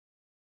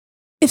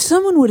If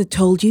someone would have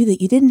told you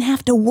that you didn't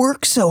have to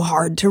work so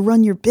hard to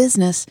run your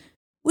business,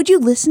 would you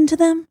listen to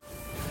them?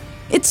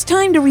 It's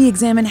time to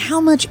re-examine how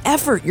much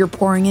effort you're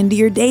pouring into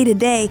your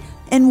day-to-day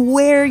and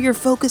where you're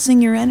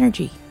focusing your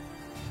energy.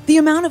 The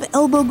amount of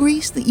elbow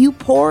grease that you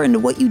pour into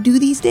what you do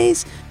these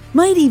days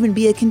might even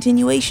be a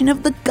continuation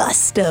of the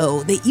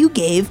gusto that you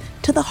gave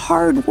to the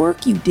hard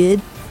work you did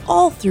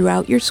all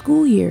throughout your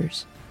school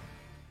years.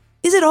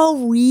 Is it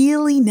all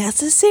really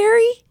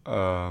necessary?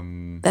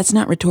 That's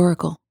not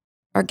rhetorical.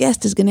 Our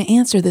guest is going to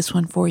answer this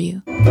one for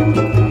you.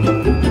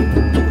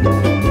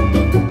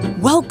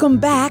 Welcome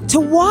back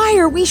to Why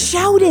Are We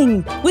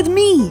Shouting? With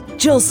me,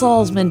 Jill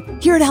Salzman,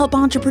 here to help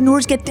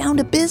entrepreneurs get down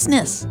to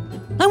business.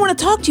 I want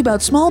to talk to you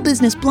about small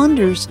business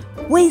blunders,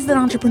 ways that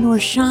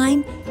entrepreneurs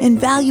shine, and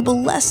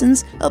valuable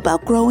lessons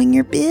about growing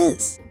your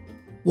biz.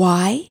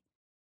 Why?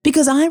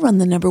 Because I run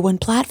the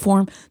 #1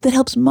 platform that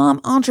helps mom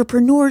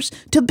entrepreneurs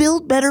to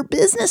build better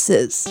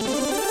businesses.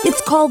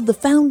 It's called The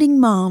Founding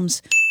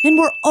Moms, and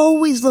we're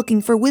always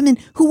looking for women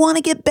who want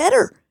to get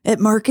better at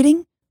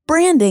marketing,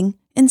 branding,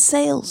 and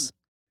sales.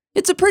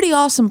 It's a pretty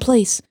awesome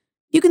place.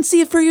 You can see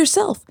it for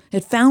yourself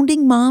at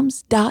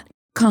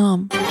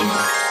foundingmoms.com.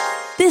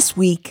 This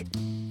week,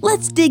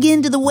 let's dig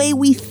into the way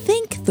we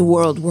think the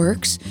world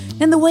works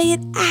and the way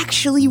it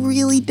actually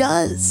really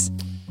does.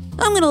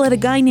 I'm going to let a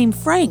guy named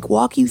Frank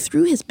walk you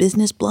through his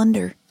business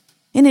blunder.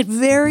 And it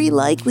very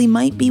likely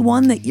might be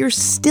one that you're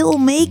still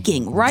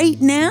making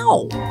right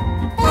now.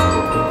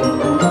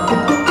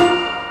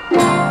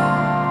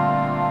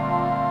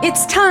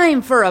 It's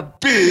time for a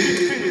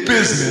big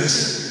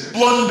business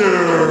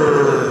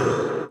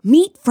blunder.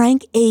 Meet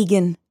Frank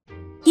Agan.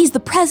 He's the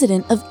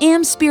president of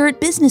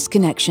Spirit Business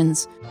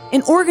Connections,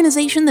 an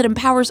organization that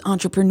empowers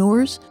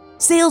entrepreneurs,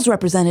 sales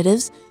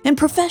representatives, and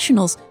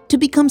professionals to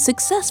become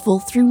successful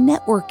through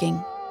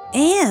networking.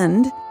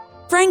 And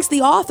Frank's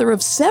the author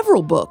of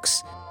several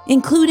books,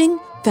 including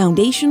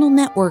Foundational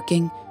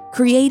Networking,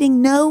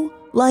 Creating Know,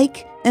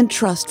 Like, and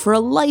Trust for a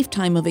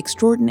Lifetime of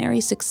Extraordinary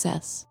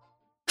Success.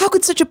 How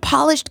could such a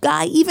polished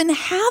guy even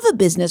have a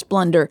business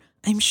blunder?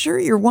 I'm sure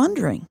you're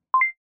wondering.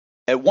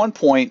 At one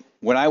point,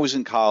 when I was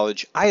in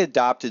college, I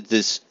adopted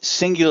this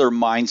singular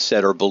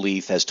mindset or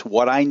belief as to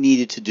what I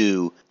needed to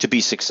do to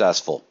be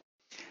successful.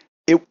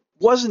 It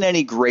wasn't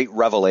any great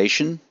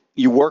revelation.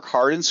 You work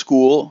hard in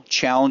school,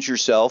 challenge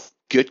yourself,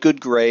 get good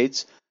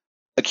grades,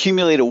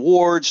 accumulate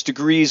awards,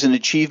 degrees, and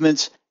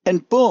achievements,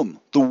 and boom,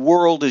 the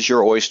world is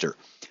your oyster.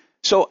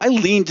 So I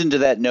leaned into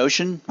that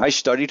notion. I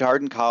studied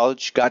hard in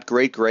college, got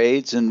great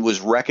grades, and was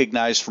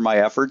recognized for my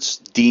efforts,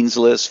 Dean's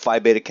List, Phi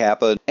Beta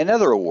Kappa, and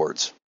other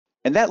awards.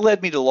 And that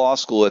led me to law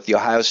school at The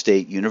Ohio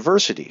State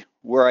University,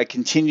 where I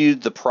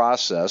continued the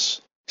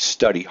process,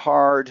 study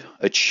hard,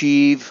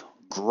 achieve,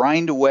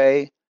 grind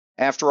away.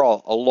 After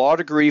all, a law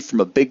degree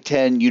from a Big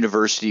Ten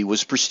university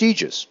was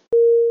prestigious.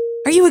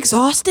 Are you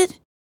exhausted?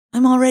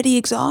 I'm already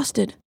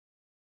exhausted.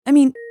 I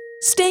mean,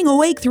 staying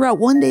awake throughout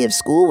one day of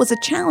school was a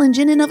challenge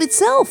in and of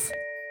itself.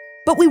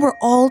 But we were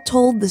all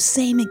told the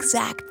same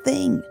exact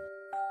thing.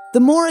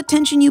 The more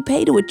attention you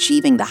pay to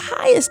achieving the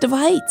highest of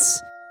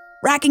heights,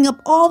 racking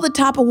up all the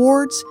top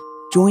awards,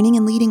 joining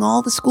and leading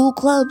all the school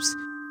clubs,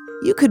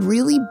 you could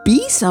really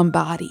be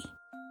somebody.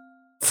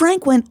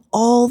 Frank went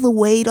all the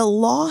way to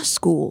law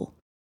school.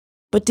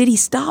 But did he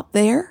stop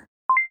there?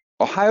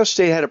 Ohio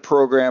State had a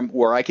program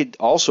where I could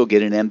also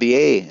get an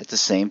MBA at the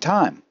same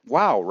time.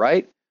 Wow,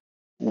 right?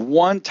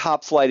 One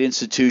top flight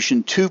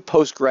institution, 2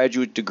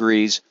 postgraduate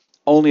degrees,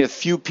 only a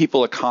few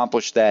people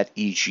accomplished that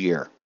each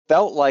year.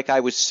 Felt like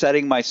I was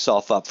setting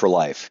myself up for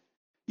life.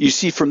 You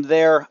see, from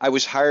there, I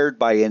was hired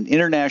by an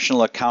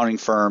international accounting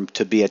firm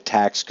to be a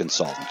tax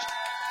consultant.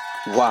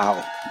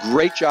 Wow,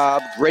 great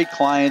job, great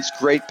clients,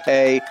 great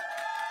pay,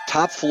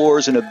 top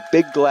floors in a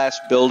big glass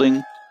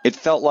building. It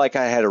felt like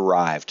I had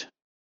arrived.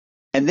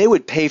 And they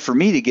would pay for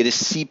me to get a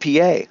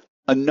CPA,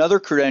 another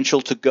credential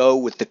to go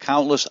with the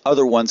countless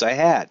other ones I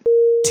had.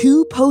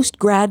 2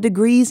 post-grad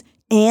degrees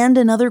and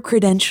another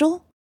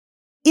credential?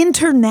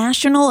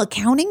 International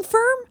accounting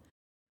firm?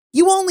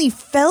 You only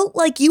felt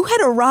like you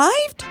had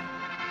arrived?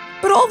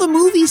 But all the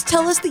movies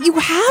tell us that you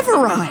have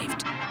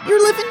arrived.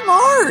 You're living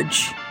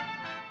large.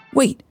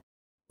 Wait,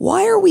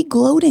 why are we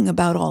gloating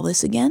about all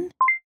this again?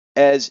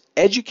 As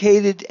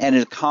educated and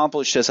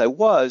accomplished as I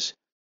was,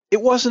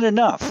 it wasn't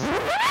enough.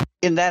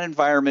 In that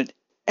environment,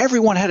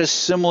 everyone had a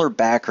similar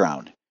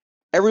background.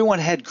 Everyone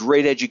had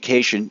great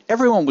education.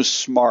 Everyone was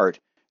smart.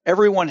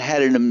 Everyone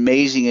had an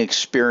amazing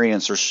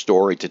experience or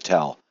story to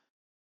tell.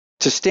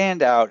 To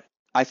stand out,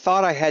 I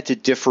thought I had to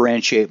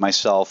differentiate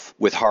myself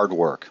with hard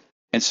work.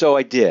 And so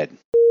I did.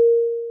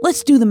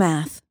 Let's do the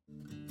math.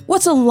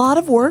 What's a lot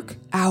of work,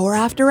 hour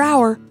after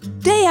hour,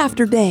 day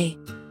after day,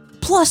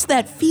 plus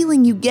that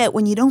feeling you get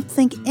when you don't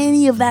think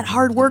any of that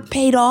hard work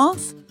paid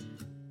off?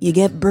 You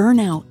get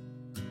burnout.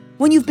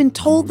 When you've been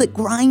told that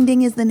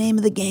grinding is the name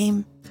of the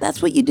game,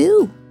 that's what you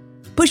do.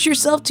 Push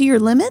yourself to your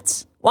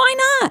limits? Why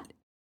not?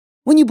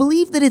 When you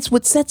believe that it's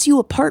what sets you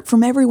apart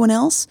from everyone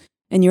else,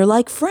 and you're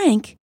like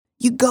Frank,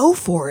 you go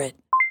for it.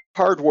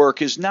 Hard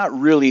work is not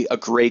really a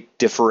great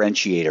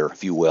differentiator,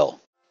 if you will.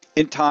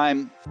 In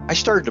time, I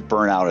started to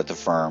burn out at the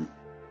firm.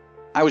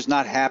 I was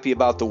not happy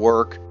about the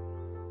work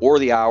or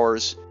the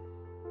hours,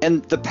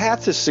 and the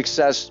path to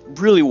success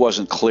really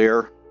wasn't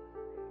clear.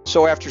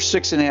 So after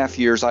 6.5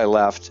 years, I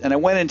left and I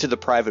went into the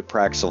private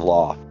practice of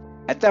law.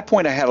 At that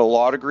point, I had a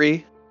law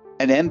degree,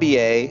 an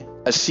MBA,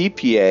 a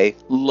CPA,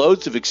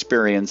 loads of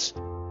experience,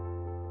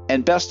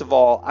 and best of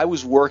all, I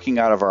was working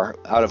out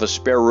of a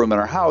spare room in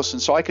our house,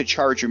 and so I could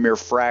charge a mere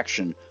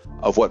fraction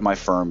of what my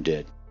firm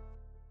did.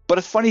 But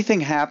a funny thing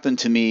happened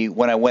to me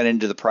when I went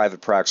into the private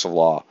practice of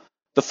law.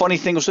 The funny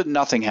thing was that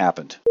nothing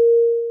happened.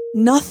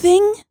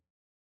 Nothing?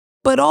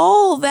 But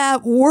all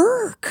that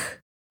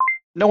work.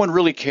 No one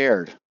really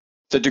cared.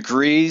 The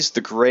degrees, the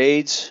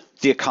grades,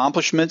 the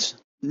accomplishments,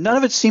 none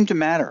of it seemed to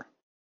matter.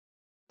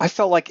 I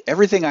felt like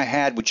everything I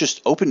had would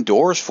just open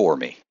doors for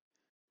me.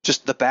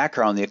 Just the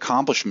background, the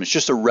accomplishments,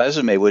 just a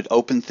resume would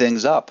open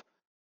things up.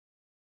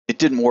 It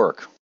didn't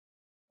work.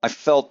 I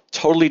felt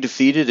totally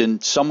defeated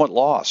and somewhat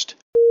lost.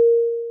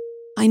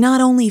 I not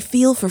only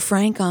feel for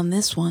Frank on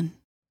this one,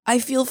 I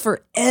feel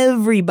for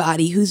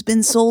everybody who's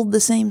been sold the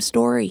same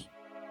story.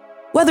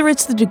 Whether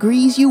it's the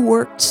degrees you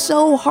worked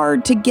so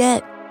hard to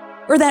get,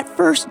 or that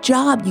first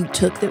job you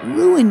took that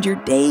ruined your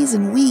days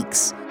and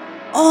weeks,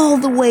 all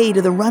the way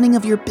to the running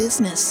of your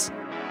business.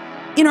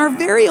 In our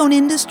very own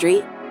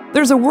industry,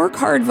 there's a work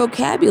hard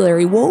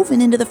vocabulary woven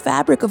into the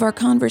fabric of our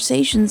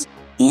conversations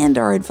and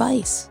our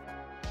advice.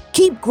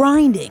 Keep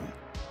grinding.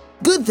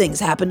 Good things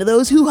happen to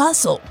those who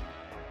hustle.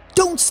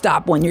 Don't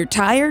stop when you're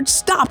tired,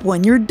 stop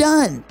when you're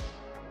done.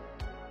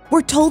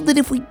 We're told that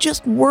if we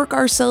just work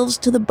ourselves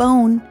to the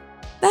bone,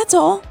 that's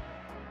all,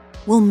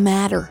 we'll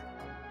matter.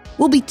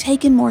 We'll be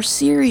taken more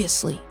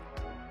seriously.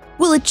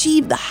 We'll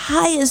achieve the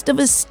highest of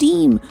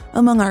esteem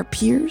among our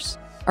peers,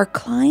 our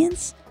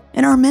clients,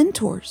 and our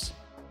mentors.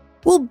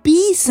 We'll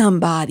be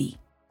somebody.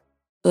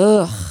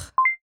 Ugh.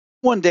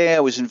 One day I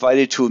was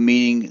invited to a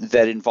meeting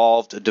that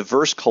involved a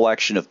diverse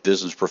collection of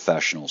business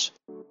professionals.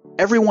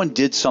 Everyone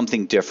did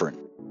something different.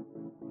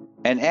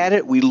 And at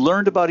it, we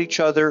learned about each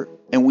other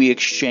and we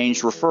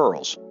exchanged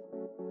referrals.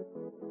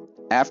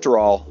 After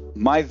all,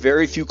 my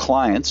very few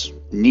clients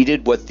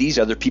needed what these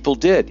other people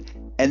did,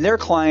 and their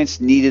clients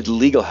needed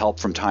legal help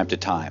from time to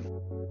time.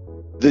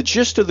 The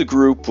gist of the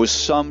group was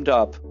summed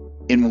up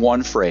in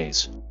one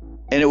phrase,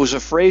 and it was a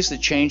phrase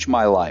that changed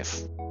my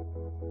life.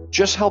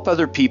 Just help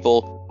other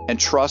people and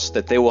trust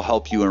that they will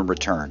help you in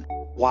return.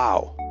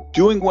 Wow.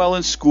 Doing well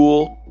in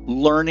school,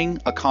 learning,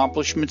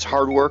 accomplishments,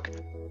 hard work,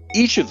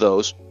 each of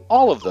those,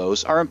 all of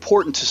those are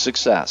important to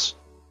success.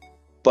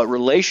 But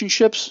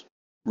relationships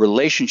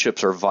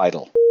are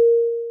vital.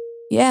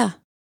 Yeah,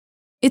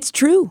 it's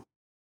true.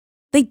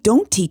 They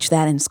don't teach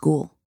that in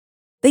school.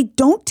 They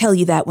don't tell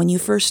you that when you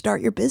first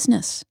start your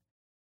business.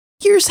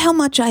 Here's how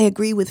much I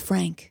agree with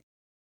Frank.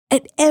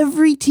 At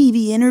every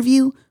TV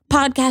interview,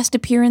 podcast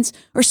appearance,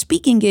 or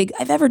speaking gig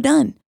I've ever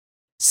done,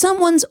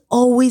 someone's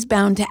always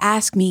bound to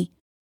ask me,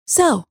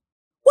 "So,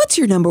 what's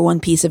your number one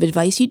piece of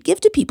advice you'd give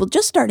to people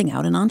just starting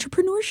out in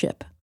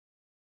entrepreneurship?"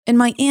 And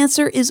my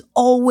answer is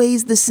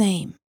always the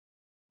same.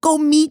 Go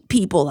meet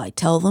people, I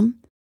tell them.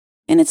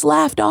 And it's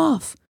laughed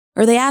off,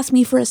 or they ask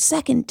me for a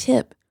second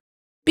tip,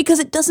 because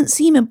it doesn't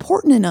seem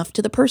important enough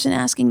to the person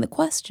asking the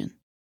question.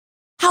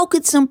 How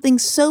could something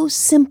so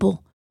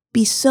simple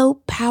be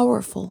so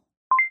powerful?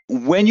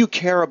 When you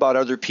care about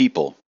other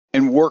people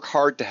and work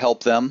hard to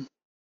help them,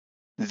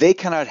 they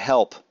cannot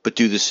help but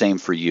do the same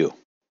for you.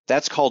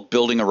 That's called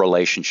building a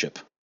relationship.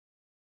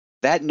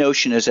 That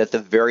notion is at the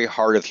very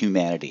heart of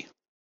humanity.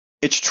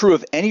 It's true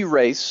of any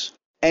race,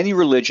 any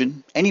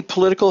religion, any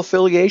political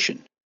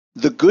affiliation.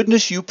 The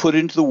goodness you put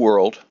into the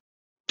world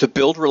to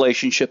build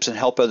relationships and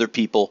help other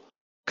people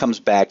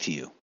comes back to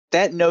you.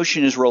 That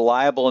notion is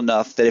reliable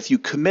enough that if you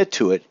commit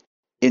to it,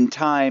 in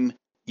time,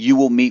 you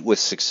will meet with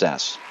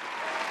success.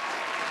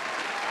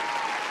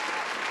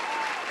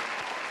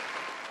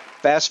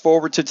 Fast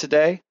forward to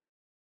today,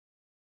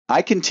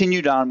 I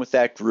continued on with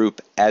that group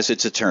as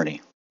its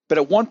attorney. But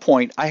at one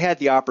point, I had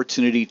the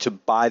opportunity to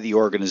buy the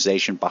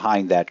organization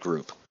behind that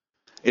group.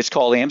 It's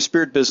called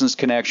Amspirit Business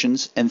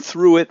Connections, and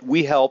through it,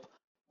 we help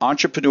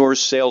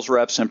entrepreneurs, sales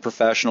reps, and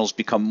professionals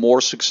become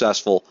more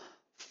successful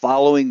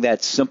following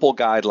that simple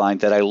guideline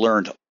that I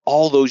learned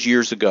all those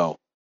years ago.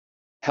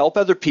 Help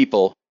other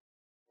people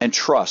and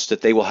trust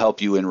that they will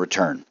help you in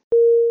return.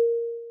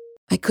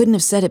 I couldn't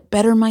have said it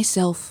better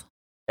myself.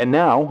 And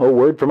now, a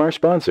word from our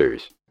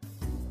sponsors.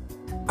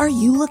 Are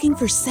you looking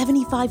for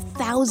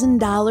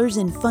 $75,000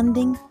 in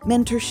funding,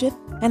 mentorship,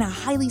 and a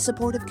highly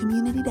supportive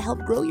community to help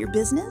grow your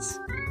business?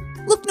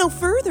 Look no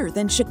further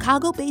than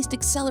Chicago-based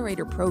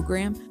accelerator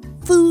program,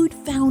 Food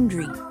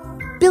Foundry.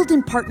 Built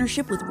in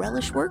partnership with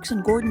Relish Works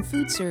and Gordon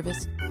Food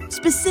Service,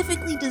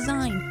 specifically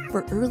designed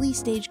for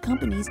early-stage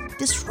companies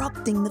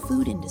disrupting the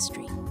food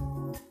industry.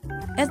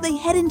 As they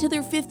head into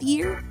their 5th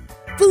year,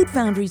 Food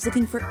Foundry is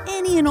looking for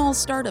any and all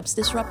startups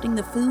disrupting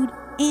the food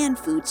and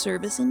food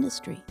service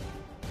industry.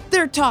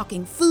 They're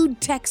talking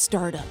food tech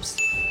startups,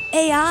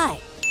 AI,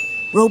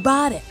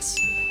 robotics,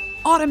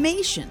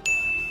 automation,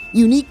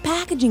 unique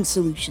packaging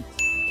solutions,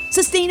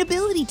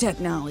 sustainability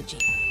technology.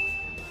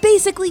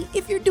 Basically,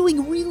 if you're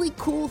doing really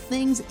cool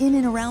things in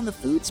and around the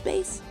food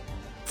space,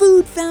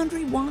 Food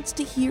Foundry wants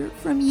to hear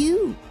from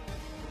you.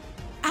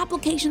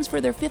 Applications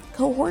for their 5th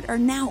cohort are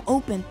now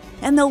open,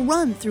 and they'll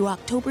run through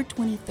October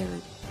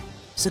 23rd.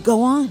 So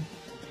go on.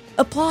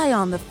 Apply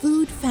on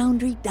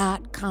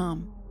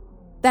thefoodfoundry.com.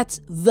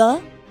 That's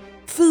the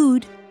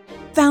Food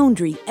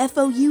Foundry,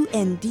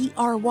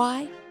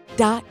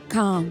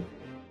 FOUNDRY.com.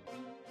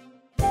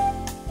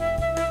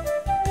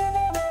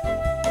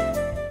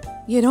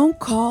 You don't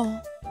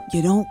call,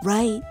 you don't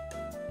write,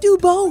 do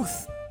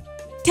both.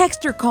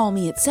 Text or call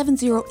me at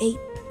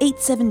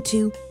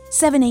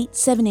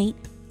 708-872-7878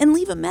 and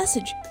leave a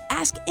message.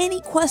 Ask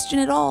any question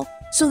at all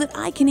so that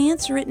I can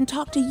answer it and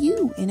talk to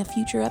you in a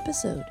future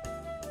episode.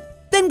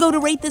 Then go to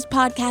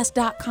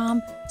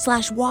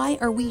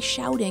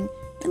ratethispodcast.com/whyareweshouting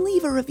and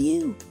leave a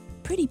review.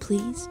 Pretty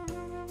please.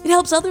 It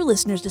helps other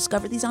listeners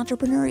discover these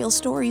entrepreneurial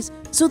stories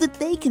so that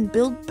they can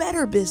build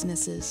better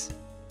businesses.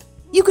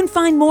 You can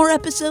find more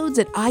episodes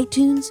at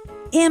iTunes,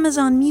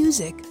 Amazon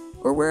Music,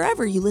 or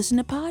wherever you listen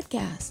to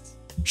podcasts.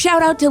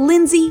 Shout out to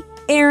Lindsay,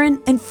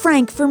 Aaron, and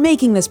Frank for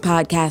making this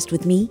podcast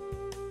with me.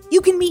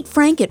 You can meet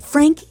Frank at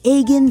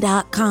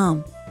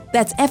frankagin.com.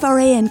 That's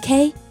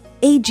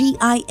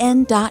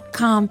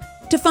FRANKAGIN.com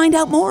to find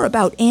out more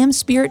about Am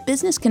Spirit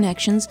Business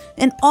Connections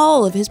and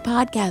all of his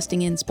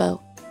podcasting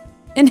inspo.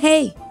 And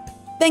hey,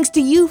 thanks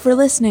to you for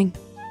listening.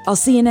 I'll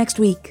see you next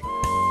week.